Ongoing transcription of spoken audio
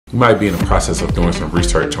You might be in the process of doing some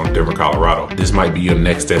research on Denver, Colorado. This might be your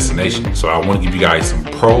next destination. So I want to give you guys some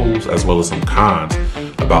pros as well as some cons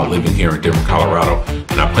about living here in Denver, Colorado.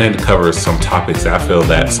 And I plan to cover some topics that I feel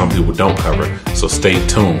that some people don't cover. So stay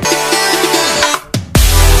tuned.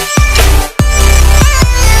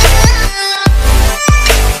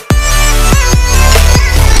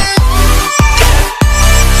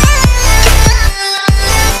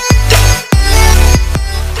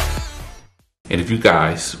 And if you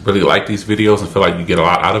guys really like these videos and feel like you get a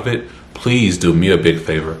lot out of it, please do me a big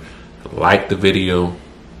favor. Like the video,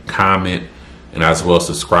 comment, and as well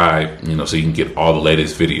subscribe, so you can get all the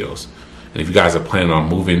latest videos. And if you guys are planning on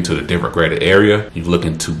moving to the Denver greater area, you're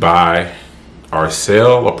looking to buy or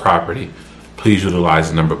sell a property, please utilize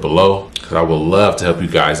the number below, because I would love to help you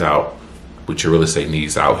guys out with your real estate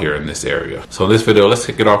needs out here in this area. So in this video, let's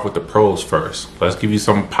kick it off with the pros first. Let's give you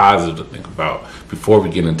something positive to think about before we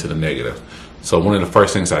get into the negative. So one of the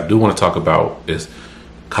first things I do want to talk about is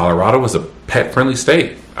Colorado is a pet-friendly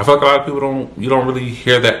state. I feel like a lot of people you don't really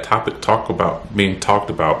hear that topic being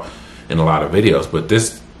talked about in a lot of videos, but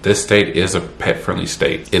this state is a pet-friendly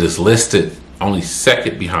state. It is listed only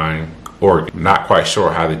second behind Oregon. I'm not quite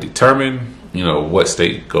sure how they determine, what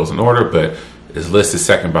state goes in order, but it's listed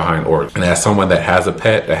second behind Oregon. And as someone that has a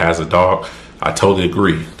pet, that has a dog, I totally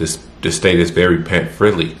agree. This state is very pet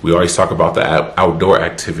friendly. We always talk about the outdoor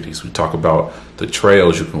activities. We talk about the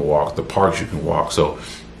trails you can walk, the parks you can walk. So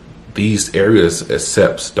these areas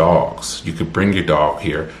accepts dogs. You could bring your dog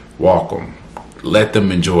here, walk them, let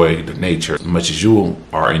them enjoy the nature as much as you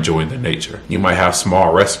are enjoying the nature. You might have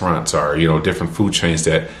small restaurants or, different food chains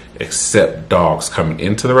that accept dogs coming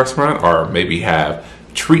into the restaurant, or maybe have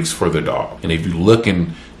treats for the dog. And if you're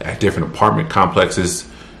looking at different apartment complexes,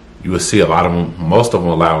 you will see a lot of them, most of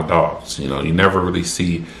them allow dogs. You never really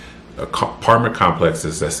see apartment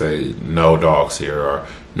complexes that say no dogs here or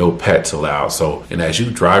no pets allowed. So, and as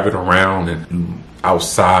you drive it around and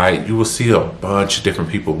outside, you will see a bunch of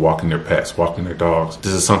different people walking their pets, walking their dogs.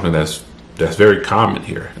 This is something that's very common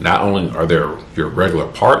here. Not only are there your regular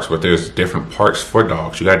parks, but there's different parks for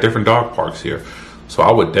dogs. You got different dog parks here. So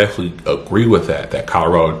I would definitely agree with that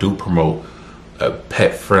Colorado do promote a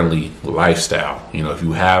pet-friendly lifestyle. If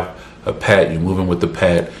you have a pet, you're moving with the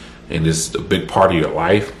pet, and it's a big part of your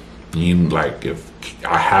life. If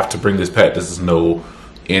I have to bring this pet, this is no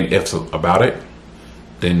ifs about it,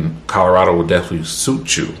 then Colorado would definitely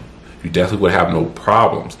suit you. You definitely would have no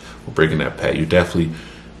problems with bringing that pet. You definitely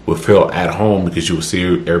would feel at home because you will see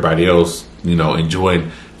everybody else,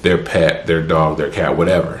 enjoying their pet, their dog, their cat,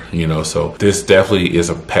 whatever, So this definitely is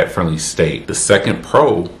a pet-friendly state. The second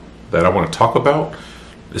pro that I want to talk about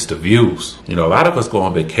is the views. A lot of us go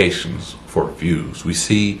on vacations for views. We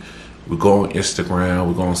go on Instagram,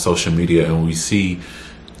 we go on social media, and we see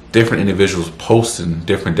different individuals posting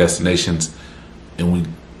different destinations, and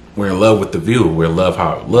we're in love with the view. We're in love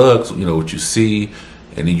how it looks, what you see,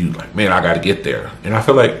 and then you like, man, I got to get there. And I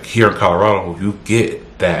feel like here in Colorado, you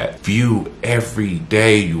get that view every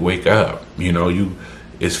day you wake up.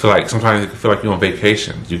 Sometimes it can feel like you're on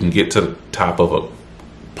vacation. You can get to the top of a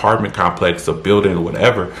apartment complex, a building, or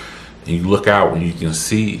whatever, and you look out and you can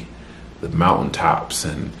see the mountaintops,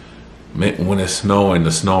 and when it's snowing,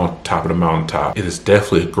 the snow on top of the mountaintop. It is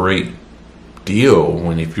definitely a great deal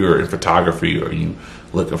if you're in photography or you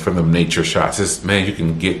looking for them nature shots. You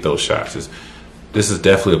can get those shots. This is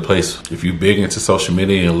definitely a place, if you're big into social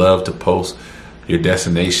media and love to post your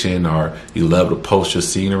destination or you love to post your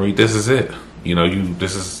scenery, this is it.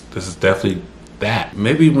 This is definitely that.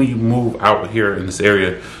 Maybe when you move out here in this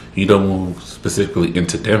area, you don't move specifically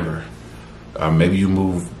into Denver. Maybe you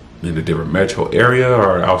move in the Denver metro area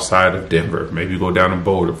or outside of Denver. Maybe you go down to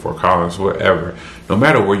Boulder, Fort Collins, wherever. No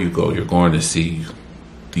matter where you go, you're going to see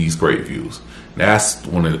these great views. That's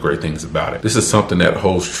one of the great things about it. This is something that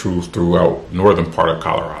holds true throughout northern part of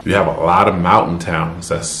Colorado. You have a lot of mountain towns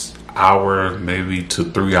that's hour, maybe to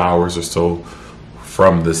 3 hours or so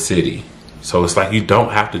from the city. So it's like you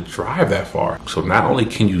don't have to drive that far. So not only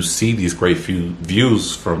can you see these great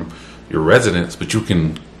views from your residence, but you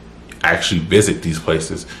can actually visit these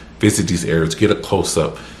places, visit these areas, get a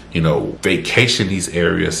close-up, vacation these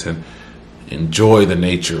areas and enjoy the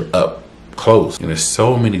nature up close. And there's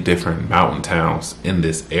so many different mountain towns in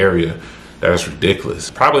this area that is ridiculous.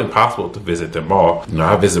 Probably impossible to visit them all.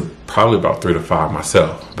 I visit probably about 3 to 5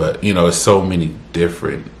 myself, but it's so many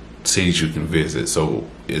different cities you can visit. So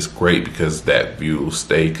it's great because that view will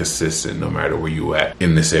stay consistent no matter where you at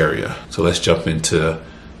in this area. So let's jump into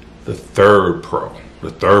the third pro.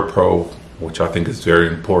 The third pro, which I think is very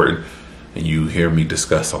important, and you hear me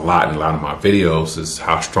discuss a lot in a lot of my videos, is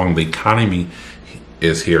how strong the economy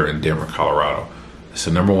is here in Denver, Colorado. It's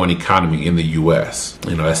the #1 economy in the U.S.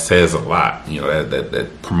 You know, that says a lot. You know,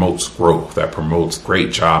 that promotes growth, that promotes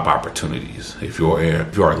great job opportunities. If you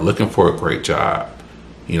are looking for a great job,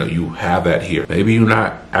 you know, you have that here. Maybe you're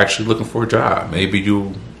not actually looking for a job. Maybe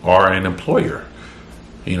you are an employer.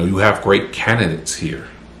 You know, you have great candidates here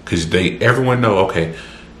because everyone know, okay,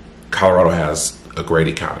 Colorado has a great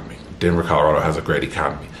economy. Denver, Colorado has a great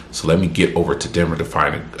economy. So let me get over to Denver to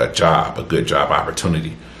find a job, a good job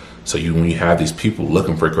opportunity. So when you have these people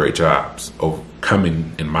looking for great jobs,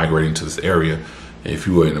 coming and migrating to this area, if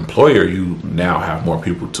you were an employer, you now have more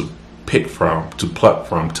people to pick from, to pluck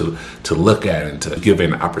from, to look at, and to give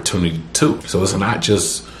an opportunity to. So it's not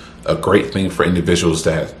just a great thing for individuals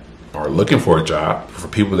that are looking for a job, for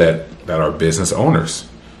people that are business owners,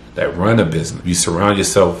 that run a business. You surround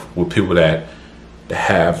yourself with people that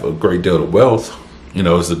have a great deal of wealth, you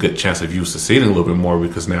know, it's a good chance of you succeeding a little bit more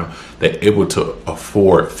because now they're able to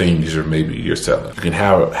afford things maybe you're selling. You can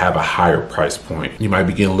have a higher price point. You might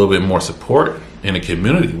be getting a little bit more support in a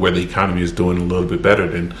community where the economy is doing a little bit better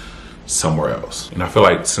than somewhere else. And I feel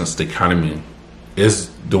like since the economy is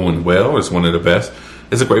doing well, it's one of the best,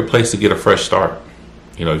 it's a great place to get a fresh start.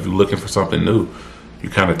 You know, if you're looking for something new,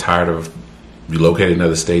 you're kind of tired of, you locate in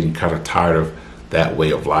another state and you're kind of tired of that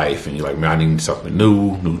way of life, and you're like, man, I need something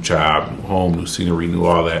new job, new home, new scenery, new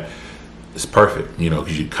all that. It's perfect, you know,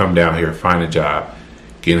 because you come down here, find a job,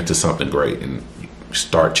 get into something great, and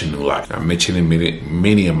start your new life. I mentioned in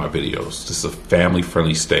many of my videos, this is a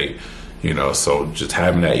family-friendly state, you know, so just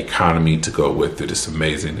having that economy to go with it is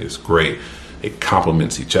amazing. It's great. It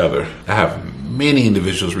complements each other. I have many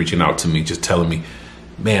individuals reaching out to me, just telling me,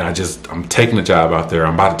 man, I'm taking a job out there.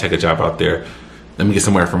 I'm about to take a job out there. Let me get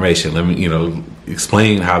some more information. Let me, you know,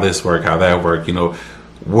 explain how this work, how that work, you know,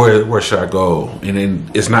 where should I go? And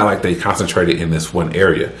then it's not like they concentrated in this one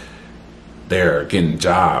area. They're getting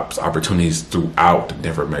jobs, opportunities throughout the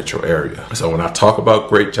Denver metro area. So when I talk about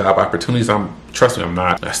great job opportunities, trust me,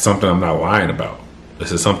 that's something I'm not lying about.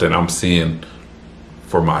 This is something I'm seeing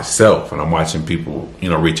for myself, and I'm watching people, you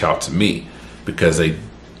know, reach out to me because they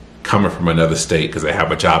coming from another state because they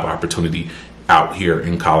have a job opportunity out here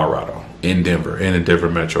in Colorado, in Denver, in the Denver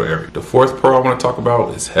metro area. The fourth pro I want to talk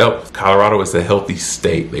about is health. Colorado is a healthy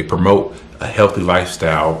state. They promote a healthy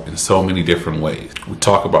lifestyle in so many different ways. We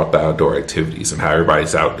talk about the outdoor activities and how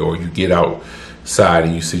everybody's outdoor. You get outside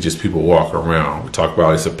and you see just people walk around. We talk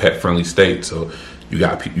about it's a pet-friendly state, so you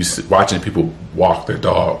watching people walk their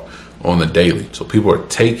dog on the daily. So people are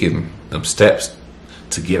taking them steps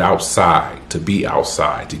to get outside, to be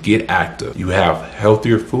outside, to get active. You have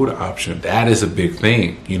healthier food options. That is a big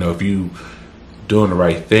thing. You know, if you doing the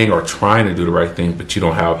right thing or trying to do the right thing, but you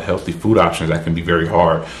don't have healthy food options, that can be very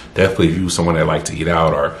hard. Definitely if you're someone that like to eat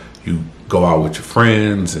out, or you go out with your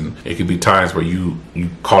friends, and it could be times where you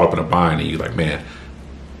caught up in a bind and you're like, man,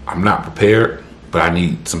 I'm not prepared, but I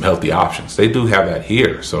need some healthy options. They do have that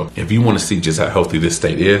here. So if you want to see just how healthy this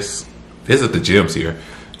state is, visit the gyms here.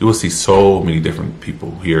 You will see so many different people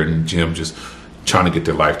here in the gym just trying to get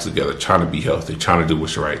their life together, trying to be healthy, trying to do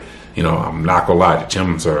what's right. You know, I'm not gonna lie, the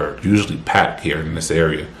gyms are usually packed here in this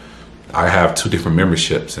area. I have 2 different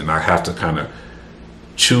memberships, and I have to kind of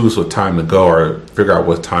choose what time to go or figure out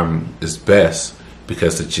what time is best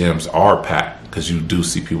because the gyms are packed, because you do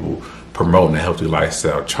see people promoting a healthy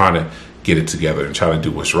lifestyle, trying to get it together and trying to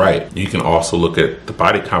do what's right. You can also look at the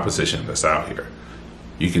body composition that's out here.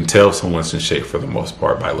 You can tell if someone's in shape for the most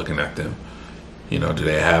part by looking at them. You know, do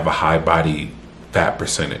they have a high body fat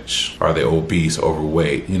percentage? Are they obese,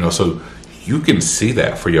 overweight? You know, so you can see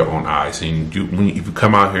that for your own eyes. And if you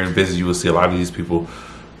come out here and visit, you will see a lot of these people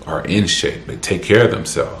are in shape. They take care of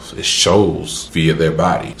themselves. It shows via their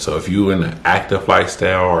body. So if you're in an active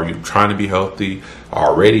lifestyle, or you're trying to be healthy,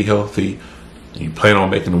 already healthy, and you plan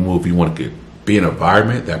on making a move, you want to be in an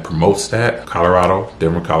environment that promotes that.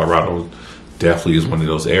 Denver, Colorado definitely is one of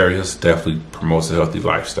those areas, definitely promotes a healthy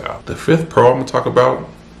lifestyle. The 5th pro I'm gonna talk about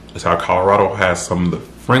is how Colorado has some of the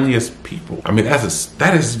friendliest people. I mean, that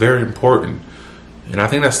is very important. And I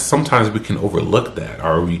think that sometimes we can overlook that,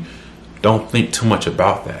 or we don't think too much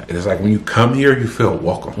about that. It's like when you come here, you feel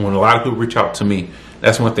welcome. When a lot of people reach out to me,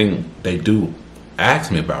 that's one thing they do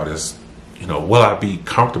ask me about is, you know, will I be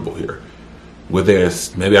comfortable here?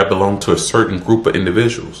 Maybe I belong to a certain group of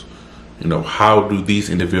individuals. You know, how do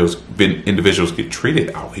these individuals get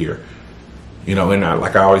treated out here? You know, and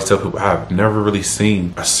like I always tell people, I've never really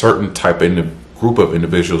seen a certain type of group of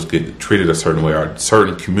individuals get treated a certain way, or a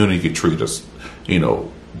certain community get treated, you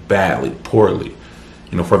know, badly, poorly.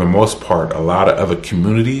 You know, for the most part, a lot of other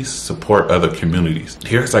communities support other communities.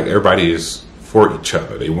 Here it's like everybody is for each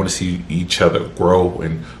other. They want to see each other grow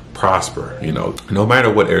and prosper. You know, no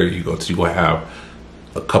matter what area you go to, you will have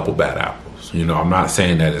a couple bad apples. You know, I'm not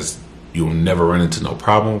saying that you'll never run into no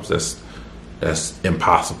problems. That's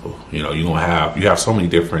impossible. You know, you have so many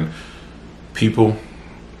different people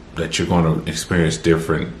that you're going to experience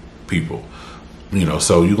different people. You know,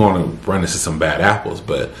 so you're going to run into some bad apples,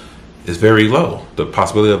 but it's very low. The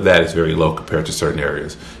possibility of that is very low compared to certain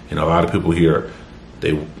areas. You know, a lot of people here,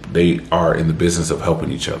 they are in the business of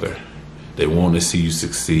helping each other. They want to see you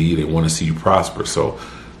succeed. They want to see you prosper. So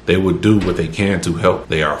they would do what they can to help.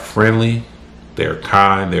 They are friendly. They're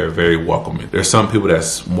kind. They're very welcoming. There's some people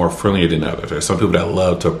that's more friendlier than others. There's some people that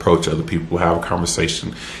love to approach other people, have a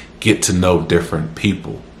conversation, get to know different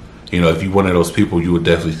people. You know, if you're one of those people, you would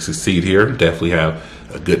definitely succeed here, definitely have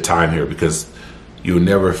a good time here, because you'll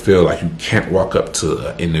never feel like you can't walk up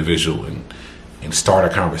to an individual and start a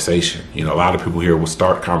conversation. You know, a lot of people here will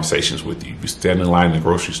start conversations with you. You stand in line in the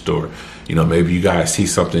grocery store, you know, maybe you guys see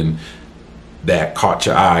something that caught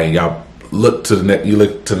your eye and y'all look to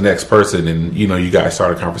the next person, and, you know, you guys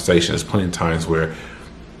start a conversation. There's plenty of times where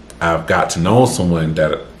I've got to know someone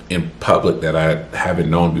that in public that I haven't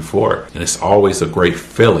known before. And it's always a great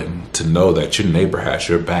feeling to know that your neighbor has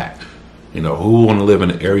your back. You know, who want to live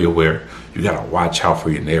in an area where you got to watch out for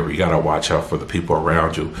your neighbor? You got to watch out for the people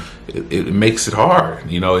around you. It makes it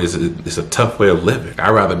hard. You know, it's a tough way of living.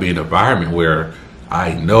 I'd rather be in an environment where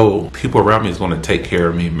I know people around me is going to take care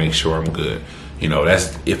of me and make sure I'm good. You know,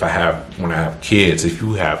 that's when I have kids. If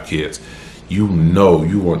you have kids, you know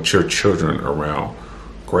you want your children around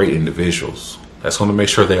great individuals. That's going to make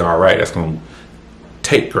sure they are all right. That's going to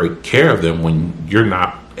take great care of them when you're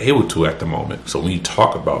not able to at the moment. So when you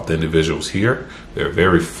talk about the individuals here, they're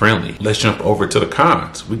very friendly. Let's jump over to the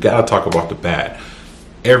cons. We got to talk about the bad.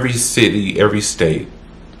 Every city, every state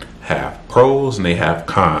have pros and they have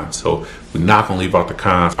cons. So we're not going to leave out the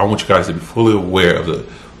cons. I want you guys to be fully aware of the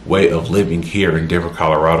way of living here in Denver,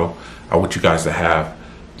 Colorado. I want you guys to have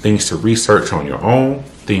things to research on your own,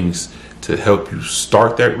 things to help you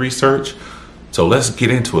start that research. So let's get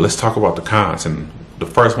into it. Let's talk about the cons. And the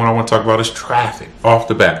first one I want to talk about is traffic. Off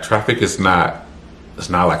the bat, traffic is not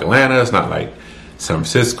like Atlanta. It's not like San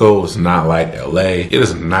Francisco. It's not like LA. It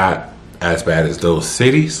is not as bad as those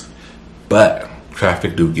cities, but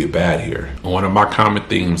traffic do get bad here. And one of my common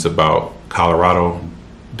themes about Colorado,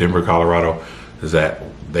 Denver, Colorado, is that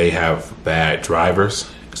they have bad drivers.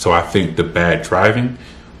 So I think the bad driving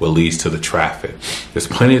will lead to the traffic. There's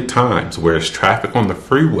plenty of times where it's traffic on the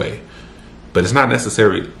freeway, but it's not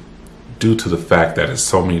necessarily due to the fact that it's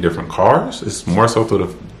so many different cars. It's more so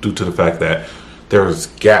due to the fact that there's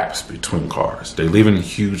gaps between cars. They're leaving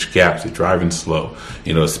huge gaps. They're driving slow.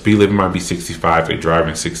 You know, the speed limit might be 65. They're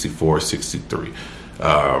driving 64, 63.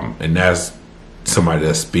 And that's somebody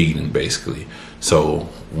that's speeding, basically. So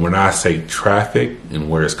when I say traffic and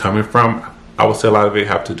where it's coming from, I would say a lot of it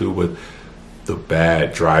have to do with the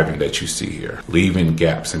bad driving that you see here, leaving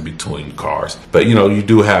gaps in between cars. But, you know, you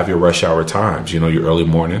do have your rush hour times, you know, your early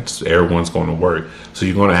mornings, everyone's going to work. So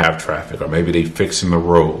you're going to have traffic, or maybe they fixing the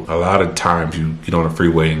road. A lot of times you get on the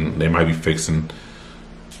freeway and they might be fixing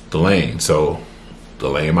the lane. So the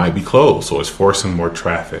lane might be closed. So it's forcing more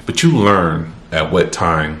traffic. But you learn at what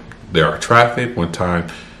time there are traffic, what time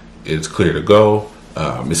it's clear to go.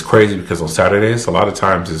 It's crazy because on Saturdays, a lot of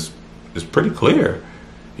times it's pretty clear.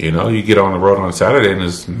 You know, you get on the road on Saturday and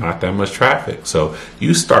there's not that much traffic. So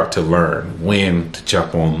you start to learn when to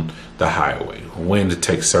jump on the highway, when to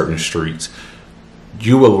take certain streets.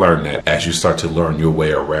 You will learn that as you start to learn your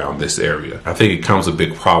way around this area. I think it becomes a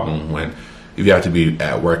big problem when you have to be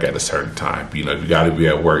at work at a certain time. You know, if you got to be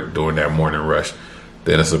at work during that morning rush,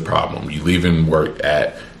 then it's a problem. You leaving work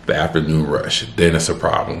at the afternoon rush, then it's a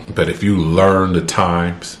problem. But if you learn the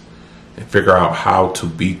times and figure out how to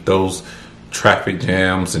beat those traffic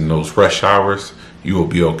jams and those rush hours, you will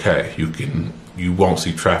be okay. You won't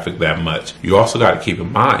see traffic that much. You also got to keep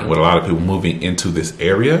in mind, with a lot of people moving into this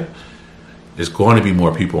area, there's going to be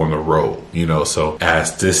more people on the road, you know. So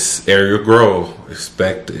as this area grows,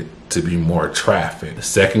 expect it to be more traffic. The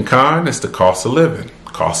second con is the cost of living.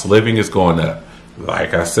 Cost of living is going up.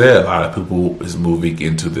 Like I said, a lot of people is moving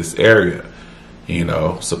into this area. You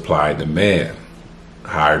know, supply and demand.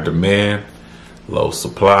 Higher demand, low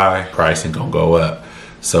supply, pricing gonna go up.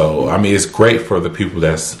 So I mean, it's great for the people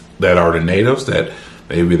that are the natives, that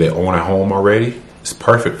maybe they own a home already. It's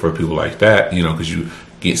perfect for people like that, you know, because you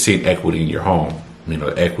get seeing equity in your home. You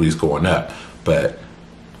know, the equity is going up, but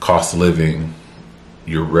cost of living,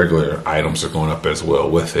 your regular items are going up as well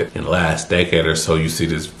with it. In the last decade or so, you see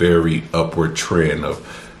this very upward trend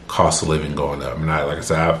of cost of living going up. And like I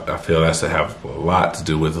said, I feel that's to have a lot to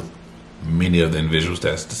do with many of the individuals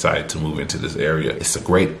that's decided to move into this area. It's a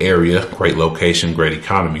great area, great location, great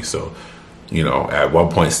economy. So You know, at one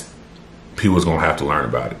point, people was gonna have to learn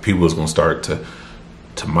about it. People was gonna start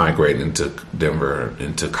to migrate into Denver,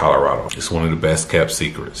 into Colorado. It's one of the best kept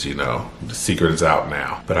secrets, you know. The secret is out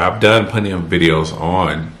now. But I've done plenty of videos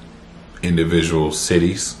on individual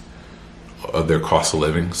cities of their cost of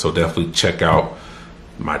living. So definitely check out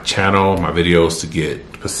my channel, my videos to get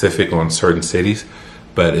specific on certain cities.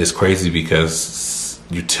 But it's crazy because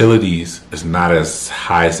utilities is not as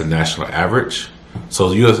high as the national average.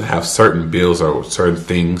 So you have certain bills or certain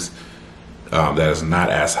things that is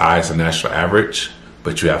not as high as the national average,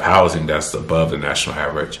 but you have housing that's above the national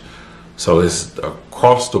average. So it's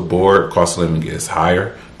across the board, cost of living is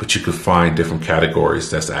higher, but you could find different categories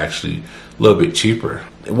that's actually a little bit cheaper.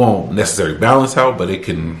 It won't necessarily balance out, but it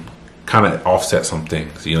can kind of offset some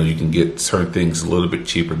things. You know, you can get certain things a little bit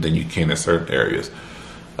cheaper than you can in certain areas.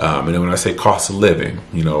 And then when I say cost of living,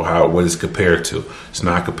 you know, what is compared to? It's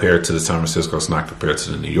not compared to the San Francisco. It's not compared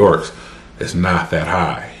to the New Yorks. It's not that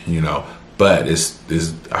high, you know. But it's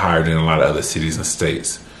higher than a lot of other cities and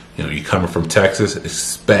states. You know, you coming from Texas,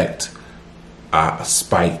 expect a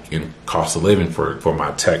spike in cost of living for my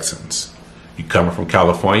Texans. You coming from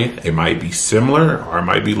California, it might be similar or it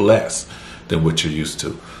might be less than what you're used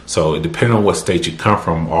to. So depending on what state you come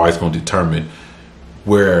from, always going to determine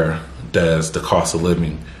where does the cost of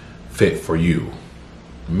living fit for you.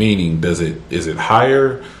 Meaning, is it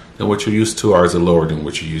higher than what you're used to, or is it lower than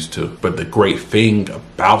what you're used to? But the great thing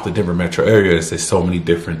about the Denver metro area is there's so many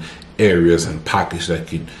different areas and pockets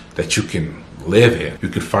that you can live in. You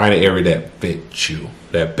can find an area that fits you,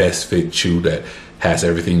 that best fits you, that has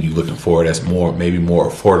everything you're looking for, that's maybe more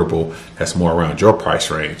affordable, that's more around your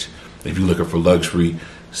price range. If you're looking for luxury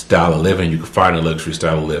style of living, you can find a luxury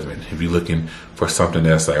style of living. If you're looking for something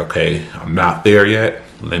that's like, okay, I'm not there yet,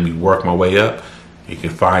 let me work my way up, you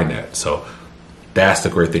can find that. So that's the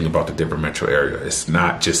great thing about the Denver metro area. It's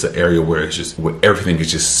not just an area where everything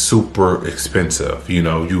is just super expensive. You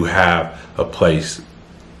know, you have a place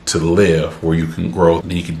to live where you can grow,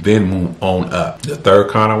 and you can then move on up. The third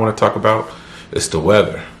con I want to talk about is the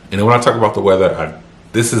weather. And when I talk about the weather,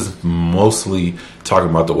 this is mostly talking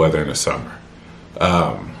about the weather in the summer,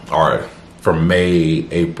 or from May,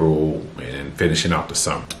 April, and finishing out the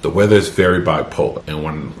summer. The weather is very bipolar. And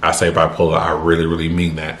when I say bipolar, I really, really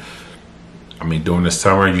mean that. I mean, during the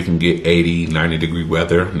summer, you can get 80, 90 degree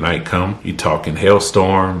weather, night come. You're talking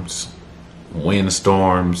hailstorms,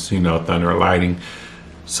 windstorms, you know, thunder and lightning.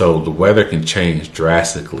 So the weather can change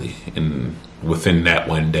drastically within that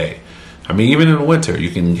one day. I mean, even in the winter, you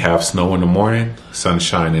can have snow in the morning,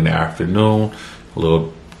 sunshine in the afternoon.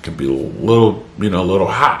 Can be a little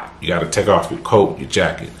hot. You got to take off your coat, your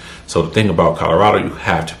jacket. So the thing about Colorado, you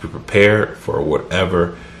have to be prepared for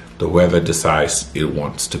whatever the weather decides it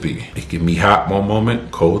wants to be. It can be hot one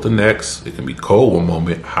moment, cold the next. It can be cold one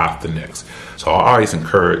moment, hot the next. So I always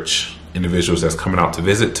encourage individuals that's coming out to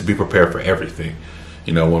visit to be prepared for everything.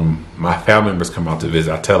 You know, when my family members come out to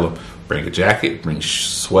visit, I tell them, bring a jacket, bring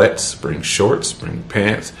sweats, bring shorts, bring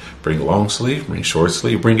pants, bring long sleeve, bring short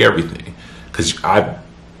sleeve, bring everything. Because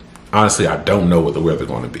honestly, I don't know what the weather's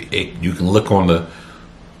going to be. You can look on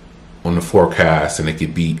the forecast and it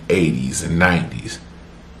could be 80s and 90s.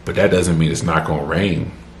 But that doesn't mean it's not going to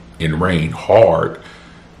rain and rain hard,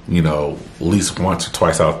 you know, at least once or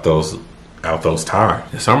twice out those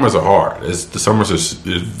times. The summers are hard. The summers is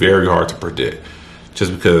very hard to predict,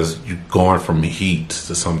 just because you're going from heat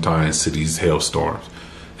to sometimes to these hailstorms.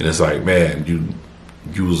 And it's like, man,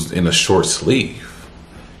 you was in a short sleeve.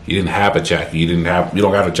 You didn't have a jacket. You don't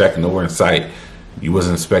got a jacket nowhere in sight. You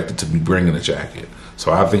wasn't expected to be bringing a jacket.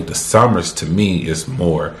 So I think the summers to me is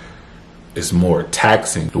more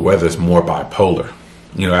taxing. The weather is more bipolar.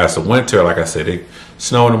 You know, as the winter, like I said, it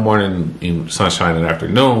snow in the morning and sunshine in the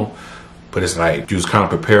afternoon, but it's like you was kind of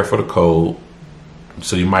prepared for the cold.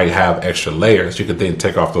 So you might have extra layers. You could then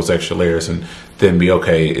take off those extra layers and then be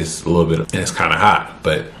okay. It's a little bit, and it's kind of hot,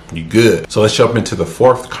 but you good. So let's jump into the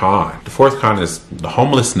fourth con. The fourth con is the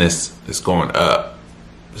homelessness is going up.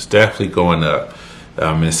 It's definitely going up.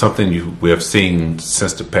 And it's something we have seen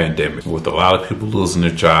since the pandemic, with a lot of people losing their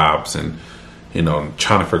jobs and, you know,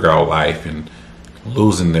 trying to figure out life and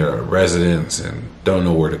losing their residence and don't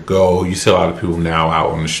know where to go. You see a lot of people now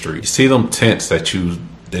out on the street. You see them tents that you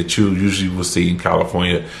usually will see in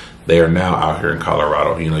California. They are now out here in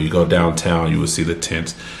Colorado. You know, you go downtown, you will see the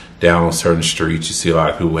tents down on certain streets. You see a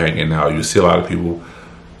lot of people hanging out. You see a lot of people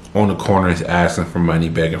on the corners asking for money,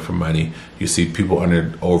 begging for money. You see people under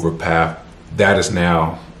the overpass. That is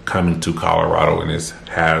now coming to Colorado, and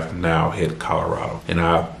has now hit Colorado. And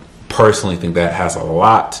I personally think that has a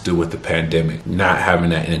lot to do with the pandemic, not having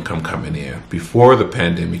that income coming in. Before the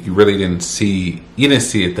pandemic, you didn't see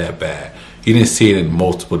it that bad. You didn't see it in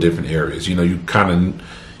multiple different areas. You know, you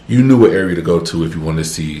knew what area to go to if you wanted to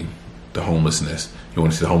see the homelessness. You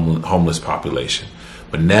want to see the homeless population.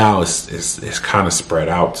 But now it's kind of spread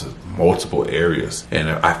out to multiple areas. And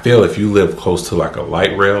I feel if you live close to like a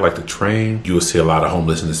light rail, like the train, you will see a lot of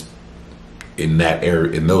homelessness in that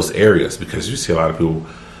area, in those areas, because you see a lot of people,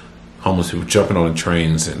 homeless people, jumping on the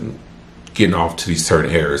trains and getting off to these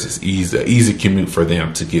certain areas. It's easy commute for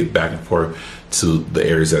them to get back and forth to the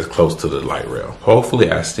areas that's close to the light rail. Hopefully,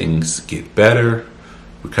 as things get better,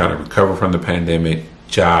 we kind of recover from the pandemic,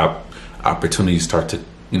 job opportunities start to,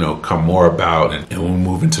 you know, come more about, and we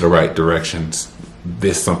move into the right directions.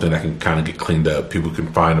 This is something that can kind of get cleaned up. People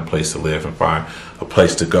can find a place to live and find a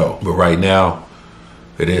place to go. But right now,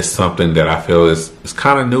 it is something that I feel is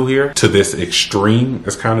kind of new here. To this extreme,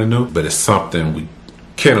 it's kind of new, but it's something we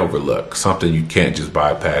can't overlook, something you can't just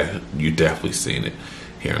bypass. You've definitely seen it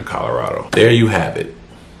here in Colorado. There you have it.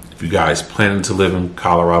 If you guys planning to live in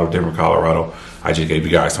Colorado, Denver, Colorado, I just gave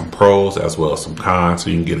you guys some pros as well as some cons,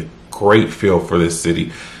 so you can get a great feel for this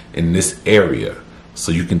city in this area,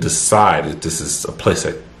 so you can decide if this is a place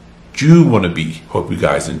that you want to be. Hope you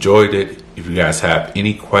guys enjoyed it. If you guys have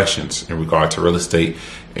any questions in regard to real estate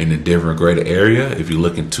in the Denver greater area, if you're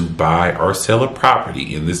looking to buy or sell a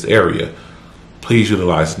property in this area, please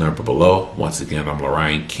utilize the number below. Once again, I'm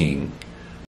LaRyan King.